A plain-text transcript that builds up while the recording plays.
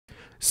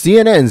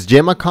CNN's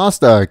Jim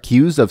Acosta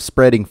accused of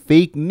spreading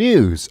fake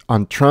news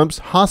on Trump's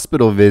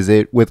hospital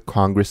visit with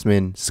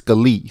Congressman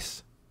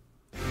Scalise.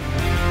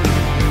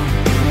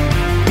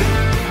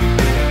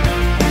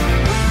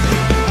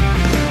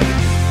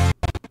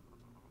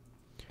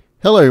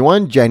 Hello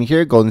everyone, Jen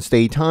here, Golden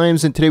State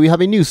Times, and today we have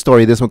a news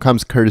story. This one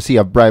comes courtesy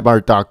of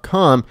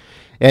Breitbart.com,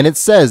 and it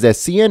says that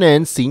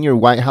CNN senior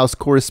White House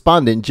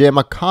correspondent Jim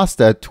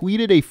Acosta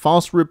tweeted a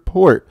false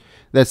report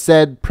that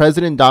said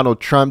President Donald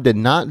Trump did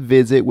not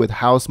visit with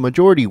House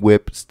Majority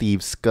Whip Steve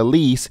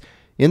Scalise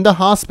in the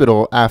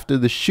hospital after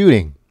the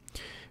shooting,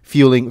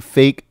 fueling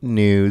fake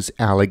news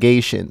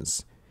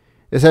allegations.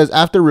 It says,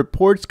 after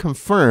reports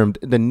confirmed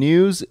the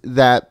news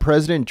that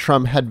President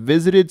Trump had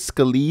visited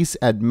Scalise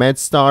at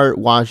MedStar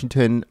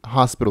Washington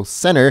Hospital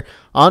Center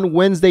on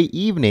Wednesday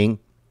evening,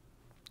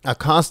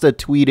 Acosta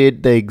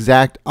tweeted the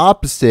exact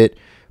opposite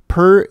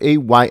per a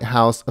White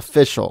House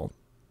official.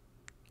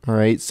 All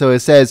right, so it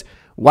says,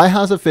 White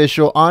House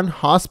official on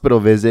hospital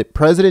visit,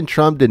 President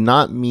Trump did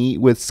not meet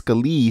with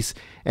Scalise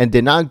and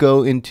did not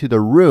go into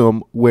the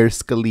room where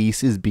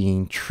Scalise is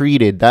being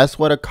treated. That's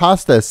what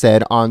Acosta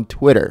said on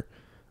Twitter.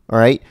 All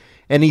right.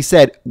 And he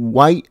said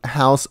White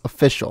House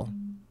official.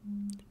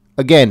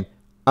 Again,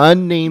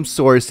 unnamed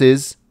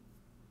sources.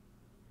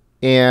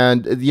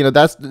 And, you know,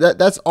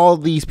 that's all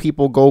these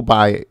people go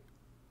by,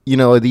 you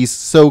know, these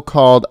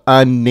so-called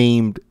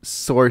unnamed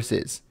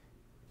sources.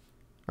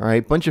 All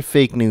right. Bunch of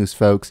fake news,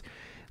 folks.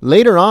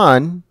 Later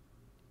on,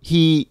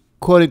 he,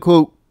 quote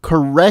unquote,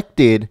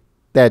 corrected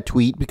that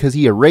tweet because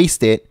he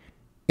erased it.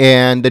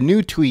 And the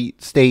new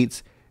tweet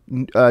states,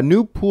 a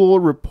new pool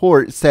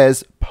report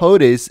says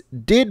POTUS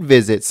did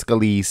visit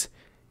Scalise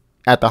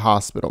at the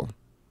hospital.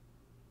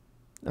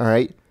 All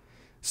right.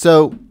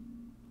 So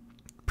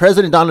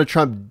President Donald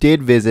Trump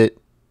did visit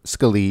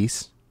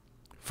Scalise.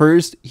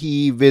 First,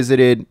 he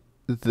visited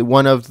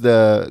one of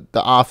the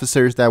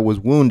officers that was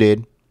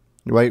wounded,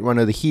 right? One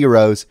of the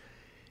heroes.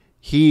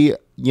 He,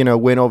 you know,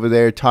 went over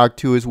there, talked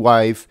to his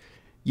wife,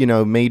 you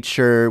know, made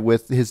sure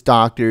with his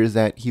doctors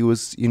that he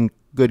was in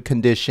good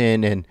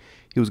condition and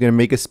he was going to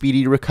make a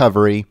speedy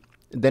recovery.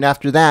 Then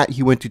after that,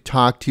 he went to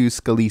talk to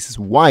Scalise's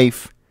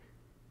wife,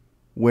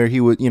 where he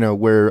would, you know,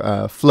 where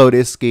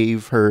Flotus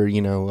gave her,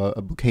 you know,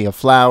 a bouquet of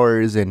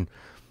flowers and,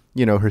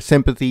 you know, her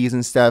sympathies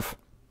and stuff.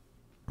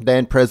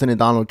 Then President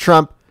Donald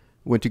Trump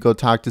went to go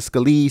talk to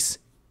Scalise.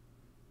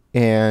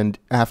 And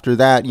after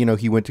that, you know,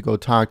 he went to go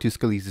talk to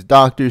Scalise's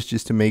doctors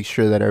just to make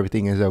sure that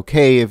everything is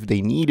okay. If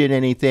they needed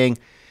anything,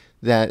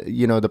 that,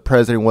 you know, the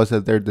president was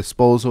at their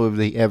disposal if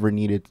they ever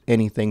needed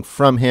anything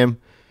from him.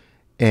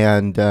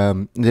 And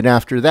then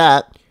after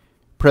that,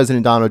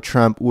 President Donald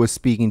Trump was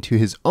speaking to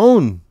his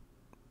own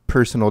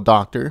personal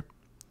doctor,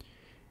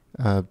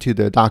 to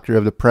the doctor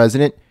of the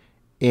president.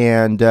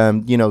 And,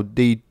 you know,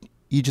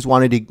 he just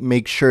wanted to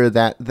make sure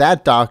that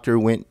that doctor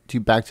went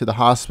back to the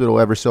hospital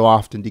ever so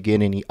often to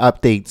get any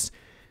updates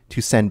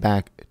to send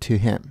back to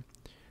him.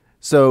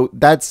 So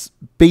that's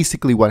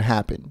basically what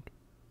happened.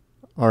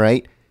 All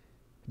right.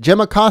 Jim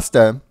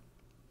Acosta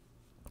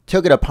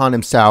took it upon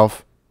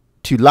himself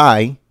to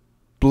lie,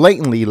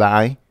 blatantly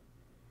lie,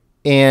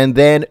 and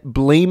then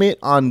blame it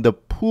on the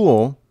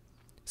pool,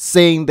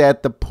 saying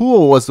that the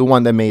pool was the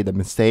one that made the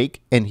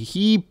mistake, and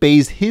he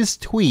based his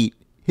tweet,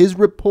 his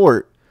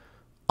report,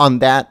 on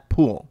that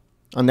pool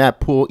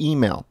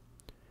email,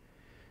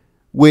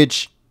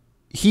 which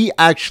he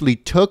actually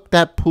took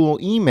that pool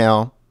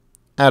email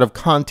out of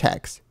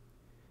context.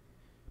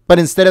 But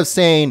instead of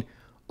saying,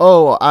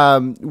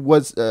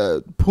 was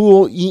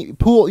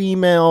pool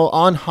email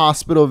on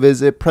hospital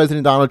visit,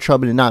 President Donald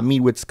Trump did not meet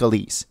with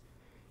Scalise,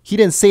 he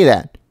didn't say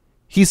that.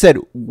 He said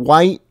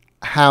White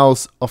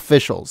House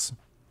officials.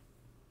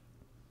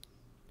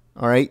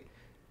 All right.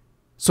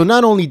 So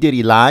not only did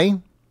he lie,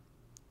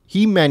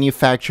 he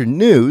manufactured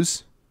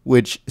news,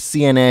 which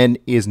CNN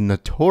is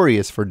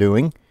notorious for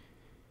doing.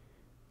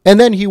 And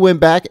then he went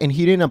back and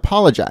he didn't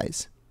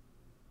apologize.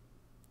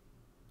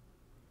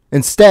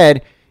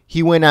 Instead,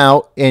 he went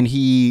out and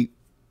he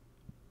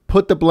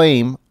put the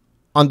blame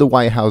on the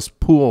White House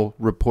pool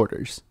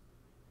reporters.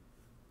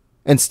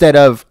 Instead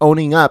of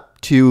owning up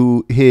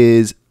to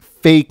his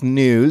fake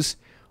news,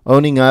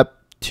 owning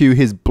up to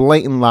his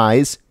blatant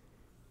lies,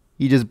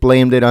 he just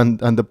blamed it on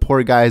the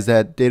poor guys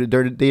that they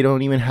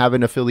don't even have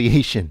an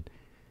affiliation.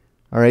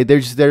 All right,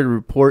 they're just there to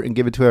report and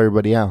give it to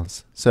everybody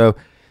else. So,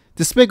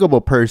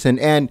 despicable person.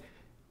 And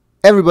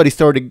everybody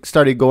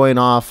started going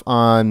off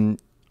on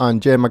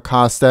Jim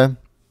Acosta.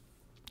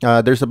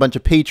 There's a bunch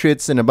of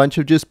patriots and a bunch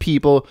of just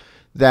people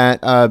that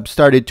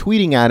started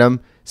tweeting at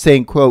him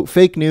saying, quote,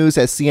 fake news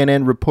as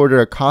CNN reporter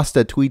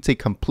Acosta tweets a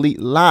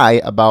complete lie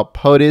about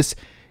POTUS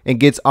and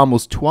gets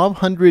almost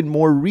 1,200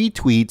 more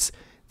retweets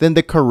than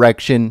the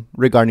correction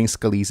regarding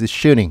Scalise's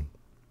shooting.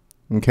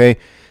 Okay.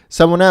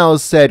 Someone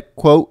else said,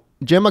 quote,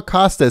 Jim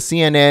Acosta,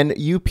 CNN,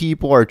 you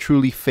people are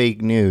truly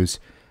fake news.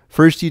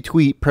 First you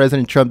tweet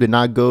President Trump did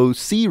not go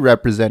see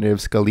Representative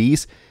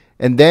Scalise,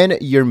 and then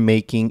you're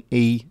making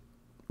a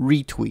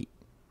retweet.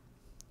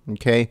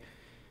 Okay.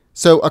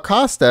 So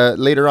Acosta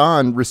later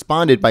on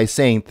responded by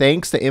saying,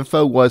 thanks, the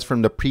info was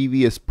from the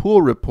previous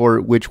pool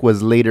report, which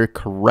was later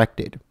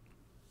corrected.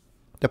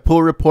 The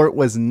pool report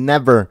was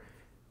never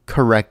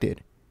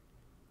corrected.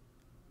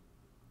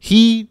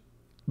 He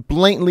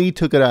blatantly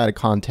took it out of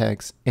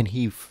context, and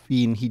he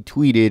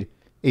tweeted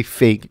a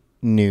fake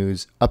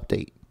news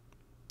update.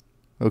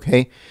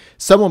 Okay.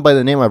 Someone by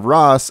the name of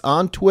Ross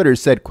on Twitter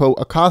said, quote,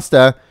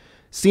 Acosta,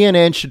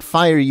 CNN should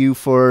fire you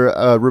for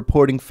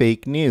reporting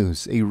fake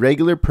news. A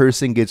regular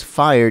person gets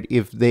fired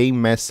if they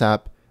mess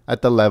up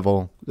at the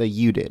level that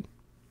you did.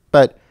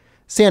 But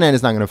CNN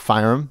is not going to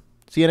fire him.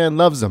 CNN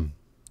loves him.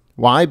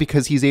 Why?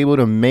 Because he's able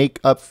to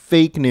make up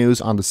fake news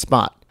on the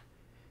spot.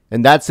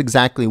 And that's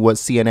exactly what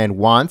CNN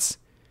wants.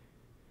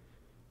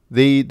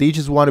 They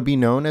just want to be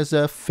known as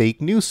a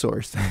fake news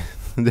source.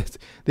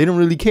 They don't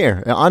really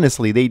care.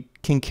 Honestly, they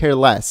can care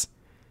less.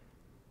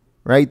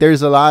 Right?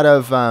 There's a lot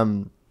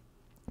of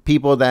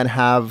people that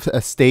have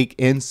a stake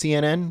in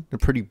CNN, a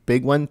pretty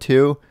big one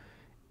too,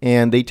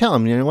 and they tell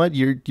them, you know what,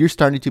 you're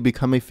starting to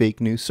become a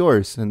fake news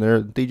source, and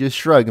they just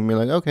shrug and be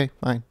like, okay,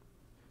 fine.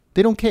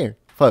 They don't care,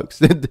 folks.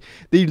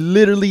 They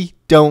literally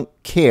don't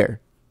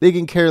care. They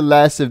can care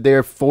less if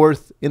they're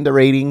fourth in the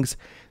ratings.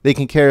 They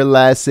can care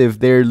less if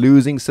they're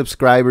losing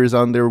subscribers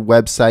on their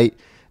website.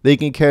 They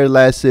can care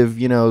less if,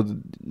 you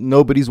know,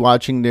 nobody's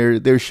watching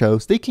their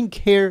shows. They can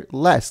care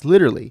less,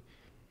 literally.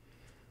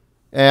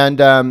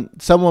 And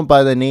someone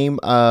by the name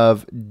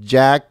of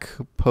Jack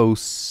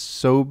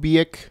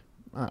Posobiec,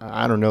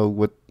 I don't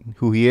know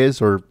who he is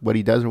or what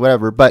he does or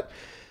whatever, but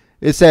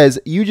it says,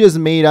 you just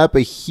made up a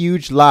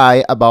huge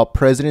lie about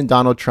President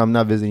Donald Trump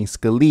not visiting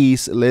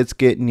Scalise. Let's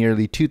get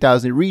nearly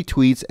 2,000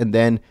 retweets and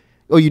then,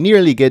 you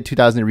nearly get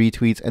 2,000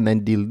 retweets and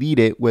then delete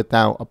it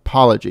without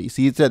apology.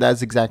 See, it said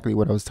that's exactly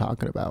what I was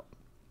talking about.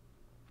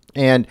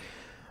 And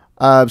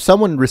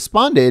someone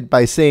responded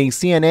by saying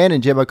CNN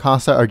and Jim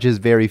Acosta are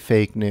just very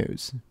fake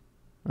news.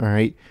 All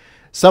right.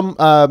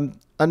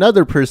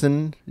 Another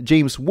person,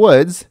 James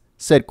Woods,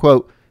 said,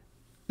 quote,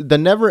 the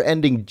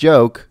never-ending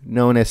joke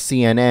known as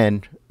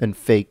CNN and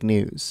fake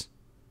news.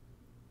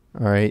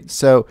 All right.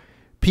 So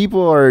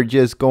people are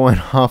just going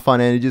off on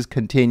it. It just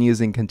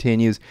continues and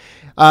continues.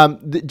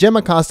 Jim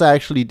Acosta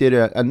actually did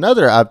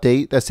another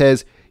update that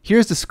says,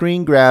 here's the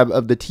screen grab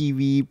of the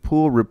TV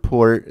pool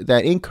report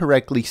that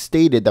incorrectly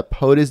stated that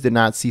POTUS did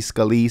not see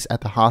Scalise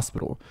at the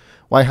hospital.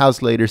 White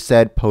House later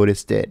said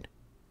POTUS did.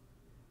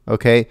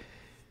 Okay.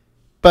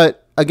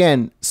 But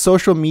again,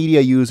 social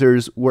media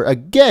users were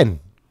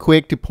again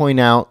quick to point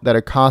out that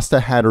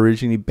Acosta had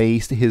originally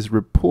based his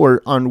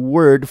report on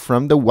word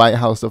from the White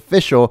House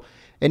official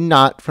and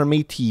not from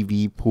a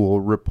TV pool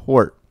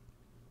report.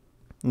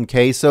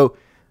 Okay. So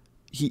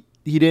he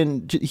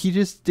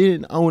just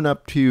didn't own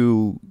up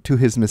to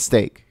his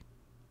mistake.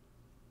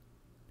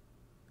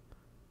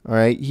 All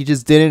right. He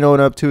just didn't own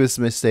up to his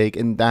mistake.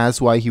 And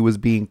that's why he was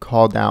being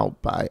called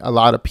out by a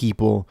lot of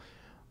people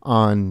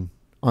on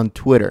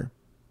Twitter.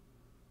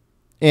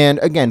 And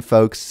again,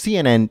 folks,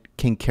 CNN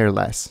can care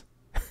less.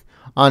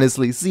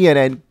 Honestly,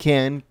 CNN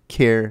can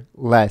care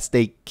less.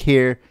 They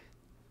care.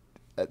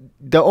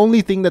 The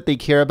only thing that they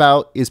care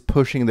about is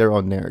pushing their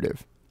own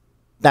narrative.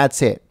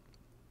 That's it.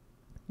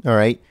 All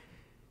right.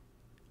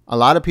 A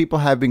lot of people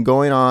have been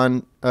going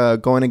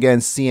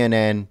against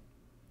CNN.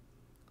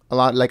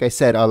 Like I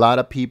said, a lot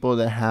of people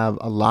that have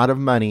a lot of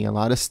money, a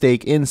lot of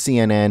stake in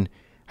CNN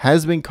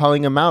has been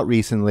calling them out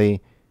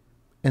recently,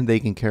 and they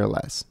can care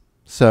less.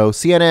 So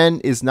CNN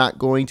is not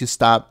going to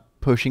stop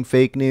pushing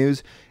fake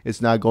news.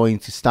 It's not going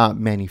to stop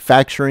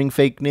manufacturing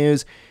fake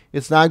news.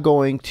 It's not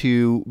going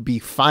to be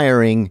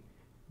firing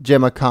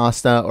Jim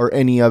Acosta or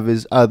any of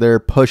his other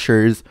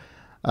pushers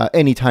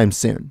anytime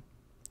soon.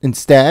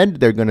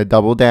 Instead, they're going to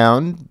double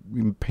down,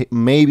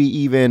 maybe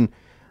even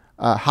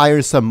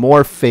hire some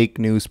more fake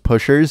news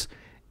pushers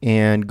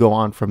and go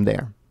on from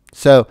there.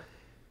 So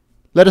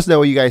let us know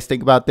what you guys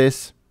think about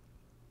this.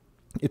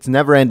 It's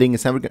never ending.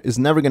 It's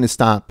never going to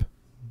stop.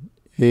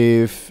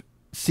 If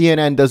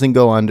CNN doesn't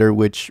go under,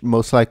 which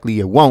most likely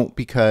it won't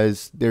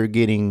because they're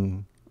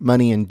getting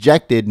money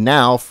injected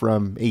now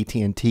from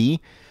AT&T.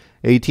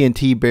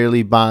 AT&T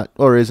barely bought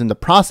or is in the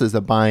process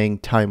of buying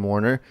Time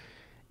Warner.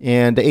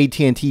 And the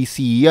AT&T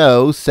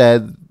CEO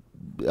said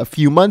a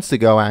few months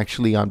ago,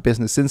 actually, on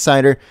Business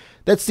Insider,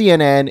 that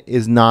CNN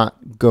is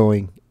not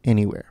going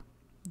anywhere.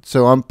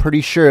 So I'm pretty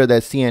sure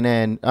that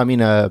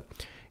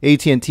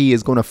AT&T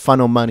is going to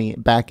funnel money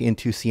back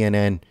into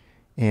CNN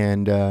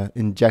and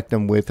inject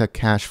them with a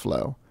cash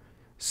flow.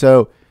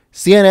 So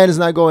CNN is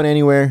not going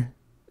anywhere.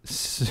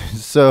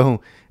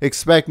 So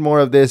expect more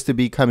of this to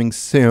be coming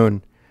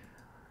soon.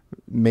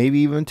 Maybe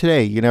even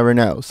today. You never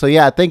know. So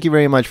yeah, thank you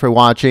very much for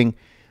watching.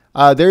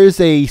 There is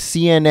a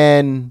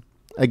CNN,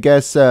 I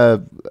guess,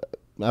 a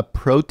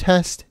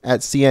protest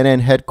at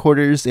CNN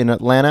headquarters in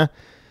Atlanta.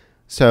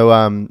 So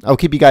I'll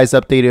keep you guys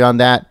updated on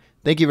that.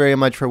 Thank you very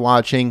much for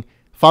watching.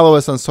 Follow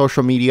us on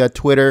social media,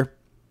 Twitter.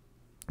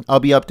 I'll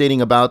be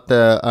updating about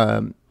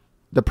the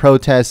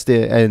protest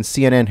and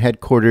CNN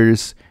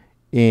headquarters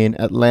in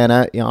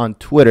Atlanta on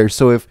Twitter.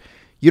 So if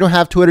you don't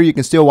have Twitter, you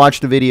can still watch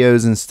the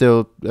videos and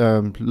still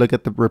look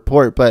at the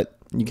report, but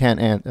you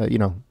can't,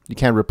 you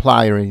can't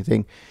reply or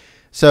anything.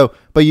 So,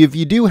 but if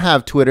you do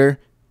have Twitter,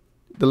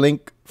 the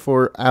link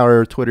for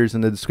our Twitter's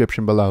in the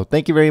description below.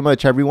 Thank you very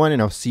much, everyone,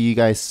 and I'll see you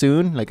guys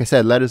soon. Like I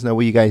said, let us know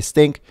what you guys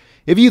think.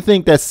 If you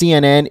think that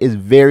CNN is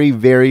very,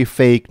 very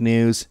fake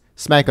news,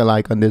 smack a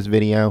like on this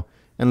video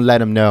and let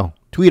them know.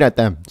 Tweet at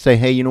them. Say,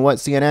 hey, you know what,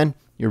 CNN?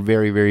 You're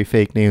very, very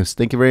fake news.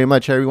 Thank you very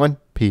much, everyone.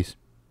 Peace.